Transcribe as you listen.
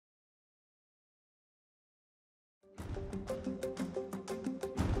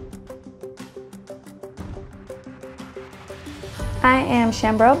I am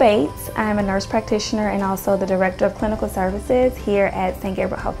Shambro Bates. I'm a nurse practitioner and also the Director of Clinical Services here at St.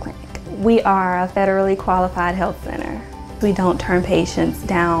 Gabriel Health Clinic. We are a federally qualified health center. We don't turn patients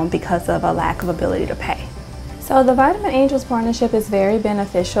down because of a lack of ability to pay. So the Vitamin Angels partnership is very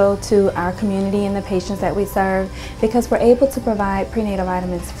beneficial to our community and the patients that we serve because we're able to provide prenatal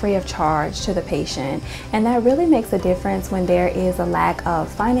vitamins free of charge to the patient. And that really makes a difference when there is a lack of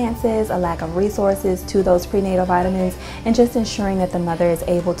finances, a lack of resources to those prenatal vitamins, and just ensuring that the mother is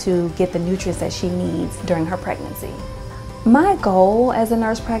able to get the nutrients that she needs during her pregnancy. My goal as a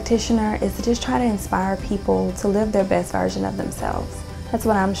nurse practitioner is to just try to inspire people to live their best version of themselves. That's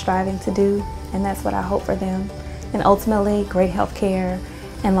what I'm striving to do, and that's what I hope for them. And ultimately, great health care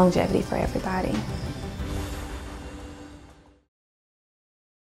and longevity for everybody.